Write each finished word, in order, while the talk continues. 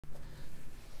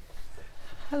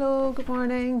Hello, good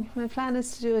morning. My plan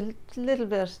is to do a little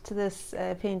bit to this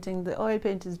painting. The oil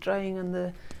paint is drying on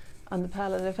the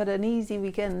palette. I've had an easy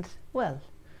weekend. Well,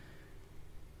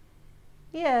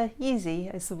 yeah, easy,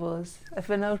 I suppose. I've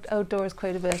been outdoors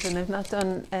quite a bit, and I've not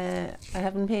done. I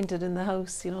haven't painted in the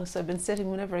house, you know. So I've been sitting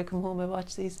whenever I come home. I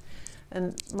watch these,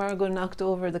 and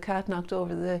the cat knocked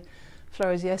over the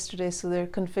flowers yesterday, so they're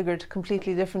configured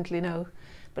completely differently now.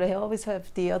 But I always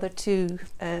have the other two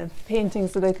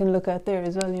paintings that I can look at there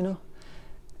as well, you know,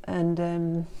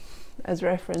 and as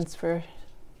reference for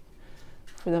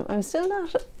them. I'm still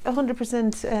not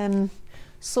 100%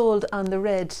 sold on the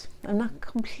red. I'm not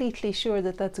completely sure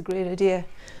that that's a great idea,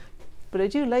 but I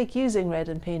do like using red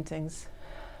in paintings.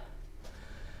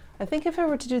 I think if I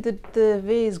were to do the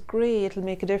vase grey, it'll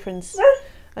make a difference.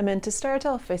 I meant to start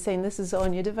off by saying this is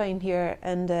Anya Divine here,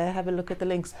 and have a look at the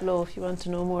links below if you want to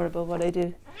know more about what I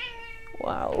do.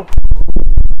 Wow.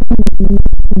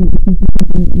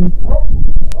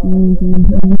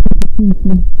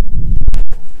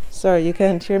 Sorry, you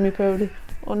can't hear me probably.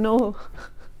 Oh no.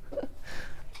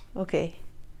 Okay.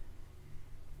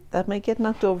 That might get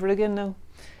knocked over again now.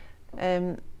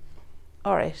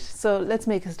 Alright, so let's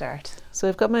make a start. So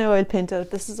I've got my oil paint out.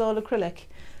 This is all acrylic.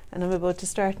 And I'm about to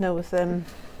start now with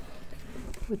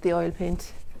the oil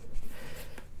paint.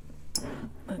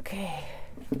 Okay.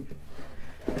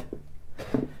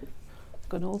 I'm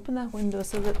going to open that window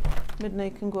so that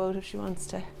Midnight can go out if she wants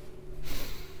to.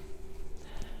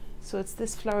 So it's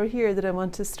this flower here that I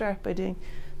want to start by doing,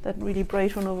 that really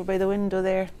bright one over by the window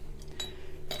there.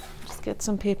 Just get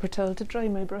some paper towel to dry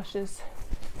my brushes.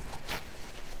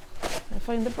 I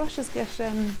find the brushes get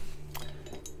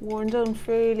worn down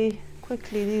fairly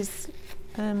quickly. These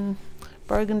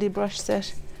burgundy brush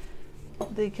set,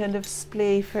 they kind of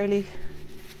splay fairly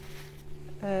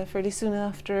soon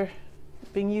after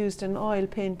being used in oil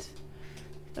paint.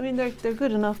 I mean, they're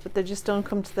good enough, but they just don't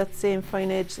come to that same fine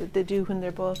edge that they do when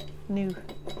they're bought new.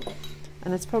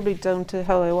 And it's probably down to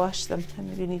how I wash them. I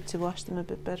maybe need to wash them a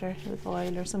bit better with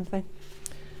oil or something.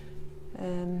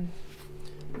 You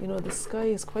know, the sky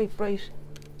is quite bright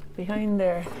behind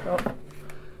there. So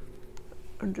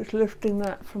I'm just lifting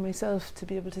that for myself to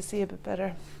be able to see a bit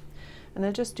better. And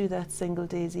I'll just do that single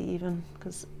daisy even,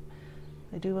 because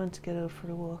I do want to get out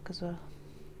for a walk as well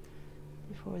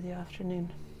before the afternoon.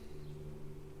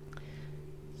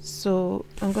 So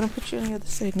I'm going to put you on the other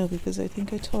side now because I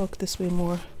think I talk this way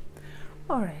more.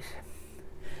 Alright,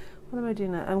 what am I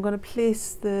doing now? I'm going to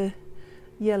place the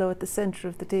yellow at the centre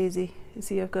of the daisy. You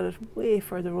see, I've got it way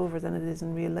further over than it is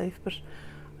in real life, but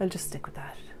I'll just stick with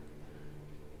that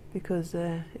because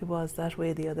it was that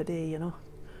way the other day, you know.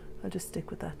 I'll just stick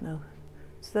with that now.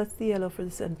 So that's the yellow for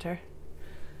the centre.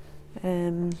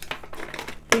 A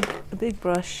big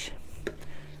brush,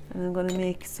 and I'm going to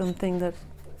make something that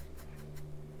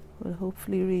will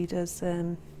hopefully read as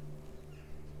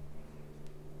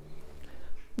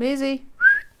Maisie.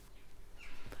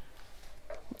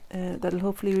 That'll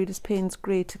hopefully read as Payne's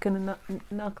Grey to kind of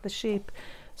knock the shape.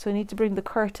 So I need to bring the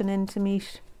curtain in to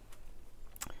meet.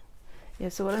 Yeah,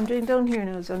 so what I'm doing down here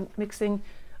now is I'm mixing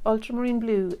ultramarine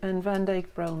blue and Van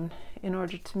Dyke brown in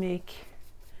order to make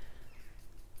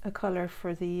a colour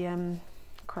for the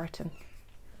curtain.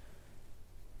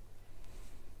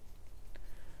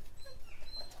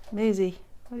 Maisie,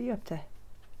 what are you up to?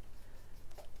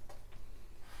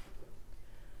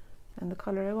 And the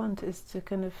colour I want is to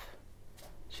kind of,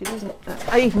 she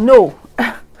doesn't, no!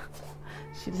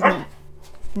 She doesn't,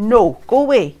 no, go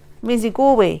away, Maisie, go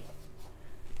away,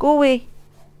 go away.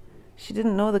 She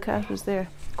didn't know the cat was there.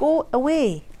 Go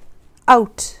away,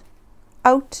 out,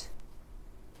 out.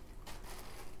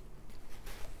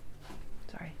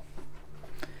 Sorry.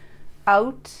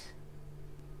 Out.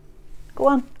 Go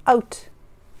on, out.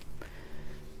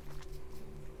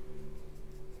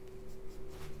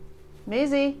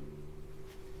 Maisie.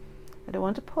 I don't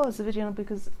want to pause the video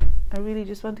because I really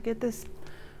just want to get this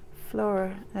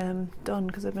flower done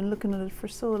because I've been looking at it for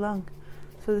so long.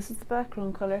 So this is the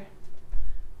background colour.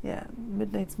 Yeah,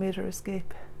 Midnight's made her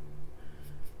escape.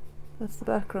 That's the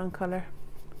background colour.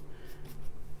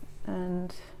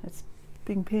 And it's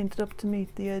being painted up to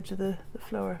meet the edge of the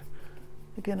flower.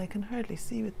 Again, I can hardly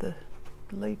see with the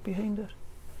light behind it.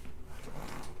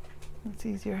 That's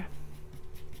easier.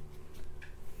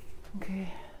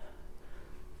 Okay.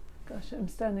 Gosh, I'm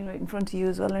standing right in front of you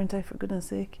as well, aren't I, for goodness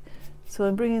sake. So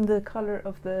I'm bringing the colour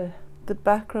of the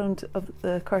background of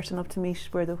the curtain up to meet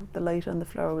where the light on the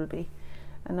flower will be.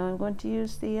 And now I'm going to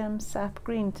use the sap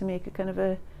green to make a kind of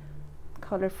a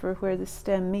colour for where the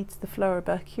stem meets the flower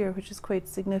back here, which is quite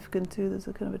significant too. There's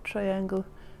a kind of a triangle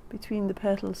between the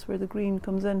petals where the green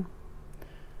comes in.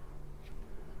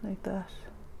 like that.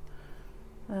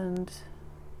 and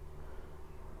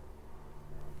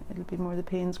it'll be more the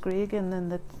Payne's grey again, then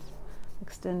that's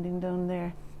extending down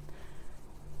there.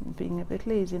 I'm being a bit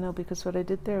lazy now, because what I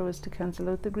did there was to cancel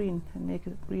out the green and make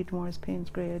it read more as Payne's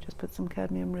grey. I just put some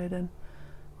cadmium red in,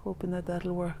 hoping that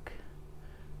that'll work.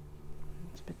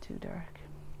 It's a bit too dark.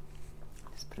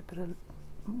 Just put a bit of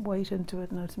white into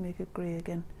it now to make it grey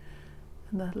again,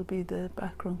 and that'll be the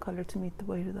background colour to meet the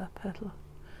white of that petal.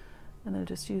 And I'll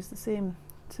just use the same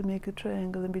to make a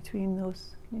triangle in between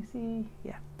those. Can you see?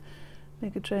 Yeah.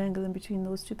 Make a triangle in between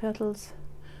those two petals,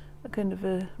 a kind of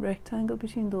a rectangle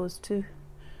between those two,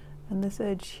 and this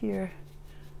edge here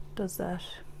does that.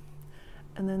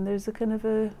 And then there's a kind of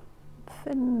a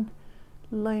thin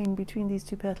line between these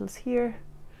two petals here,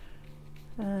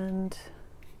 and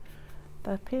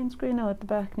that Payne's grey now at the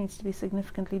back needs to be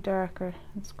significantly darker.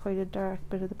 It's quite a dark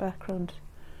bit of the background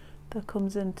that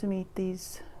comes in to meet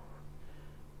these,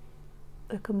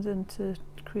 that comes in to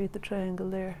create the triangle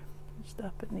there. Just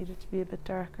that bit needed to be a bit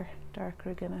darker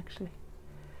again actually.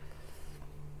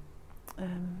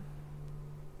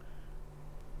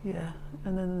 Yeah,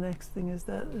 and then the next thing is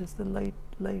that is the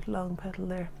light long petal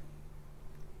there.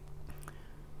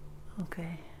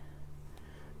 Okay.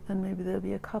 And maybe there'll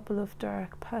be a couple of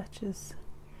dark patches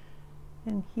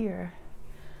in here.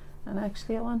 And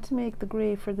actually I want to make the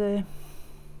grey for the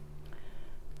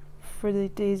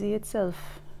daisy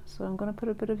itself. So I'm going to put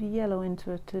a bit of yellow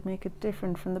into it to make it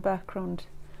different from the background.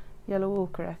 Yellow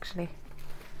ochre actually.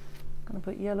 I'm going to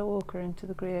put yellow ochre into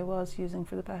the grey I was using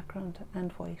for the background,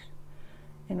 and white,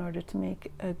 in order to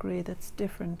make a grey that's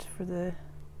different for the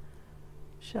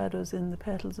shadows in the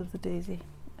petals of the daisy.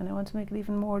 And I want to make it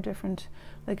even more different.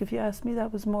 Like if you asked me,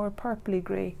 that was more purpley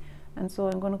grey, and so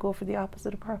I'm going to go for the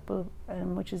opposite of purple,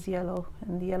 which is yellow,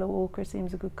 and the yellow ochre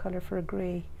seems a good colour for a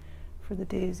grey for the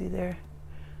daisy there,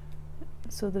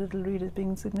 so that it'll read as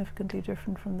being significantly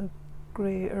different from the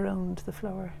grey around the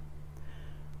flower.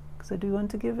 Because I do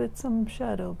want to give it some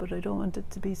shadow, but I don't want it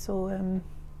to be so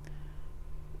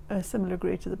a similar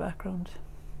grey to the background.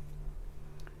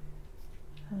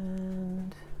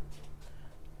 And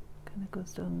kind of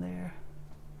goes down there,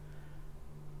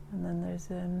 and then there's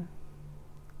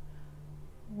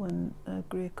one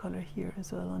grey colour here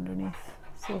as well underneath.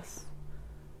 So it's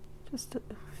just a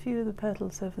few of the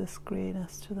petals have this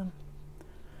greyness to them,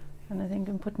 and I think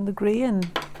I'm putting the grey in,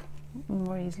 you can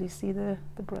more easily see the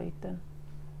bright then.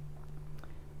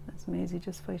 That's Maisie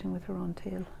just fighting with her own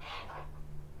tail.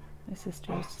 My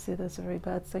sister used to say that's a very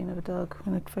bad sign of a dog,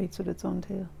 when it fights with its own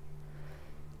tail.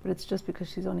 But it's just because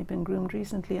she's only been groomed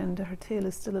recently, and her tail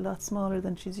is still a lot smaller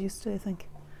than she's used to, I think.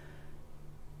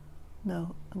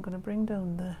 Now I'm going to bring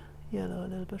down the yellow a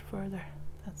little bit further.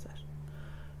 That's it.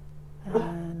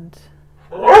 And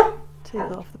take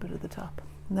off the bit at the top.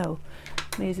 Now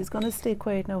Maisie's going to stay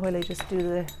quiet now while I just do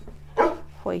the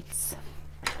whites,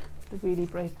 the really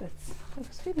bright bits. I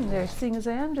was feeling there, seeing as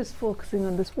I am just focusing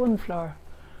on this one flower,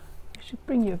 I should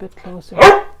bring you a bit closer.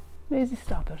 Maisie,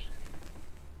 stop it.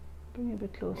 Bring you a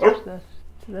bit closer to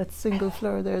that single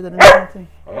flower there that I'm painting.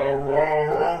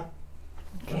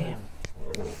 Okay.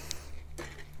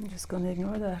 I'm just going to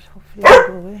ignore that. Hopefully it'll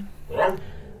go away.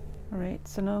 Alright,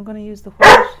 so now I'm going to use the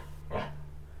white.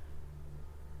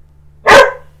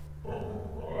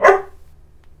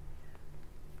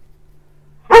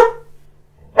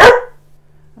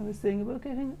 I was saying about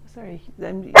getting, sorry,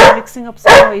 I'm mixing up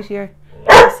some white here.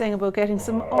 I was saying about getting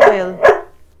some oil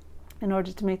in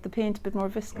order to make the paint a bit more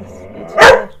viscous. Need to do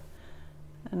that.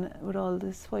 And with all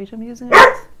this white I'm using,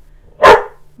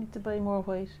 I need to buy more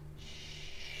white.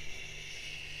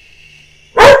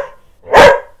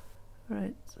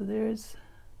 Right, so there's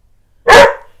a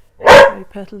white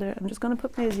petal there. I'm just going to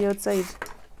put Maisie outside.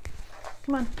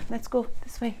 Come on, let's go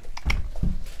this way.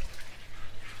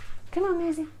 Come on,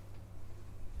 Maisie.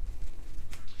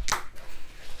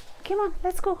 Come on,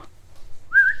 let's go.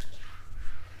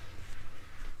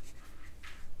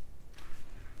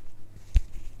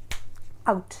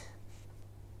 Out.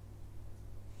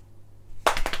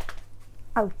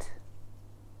 Out.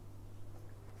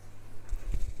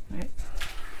 Right.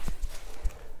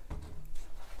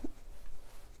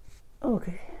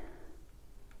 Okay.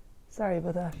 Sorry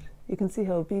about that. You can see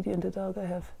how obedient a dog I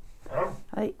have.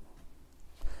 Hi.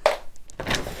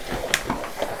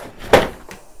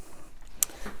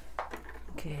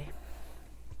 Okay.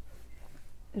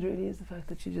 It really is the fact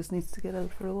that she just needs to get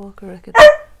out for a walk, I reckon.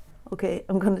 Okay,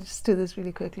 I'm going to just do this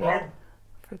really quickly.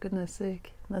 For goodness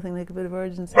sake, nothing like a bit of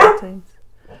urgency at times.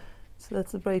 So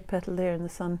that's the bright petal there in the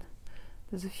sun.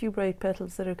 There's a few bright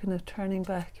petals that are kind of turning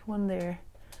back. One there,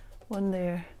 one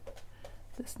there.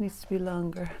 This needs to be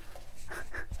longer.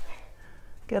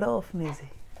 Get off, Maisie.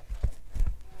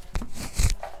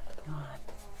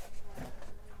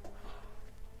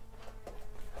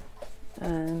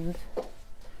 and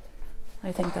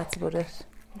I think that's about it.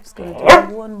 I'm just going to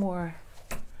do one more.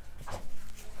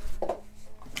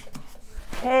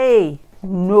 Hey,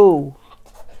 no.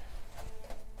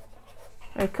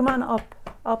 Right, come on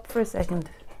up for a second.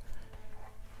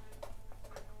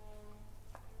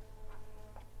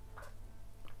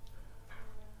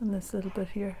 And this little bit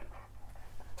here.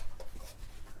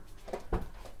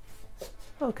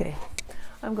 Okay,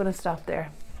 I'm going to stop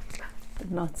there.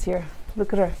 The nuts here.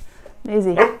 Look at her.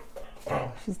 Maisie.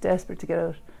 She's desperate to get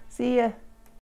out. See ya.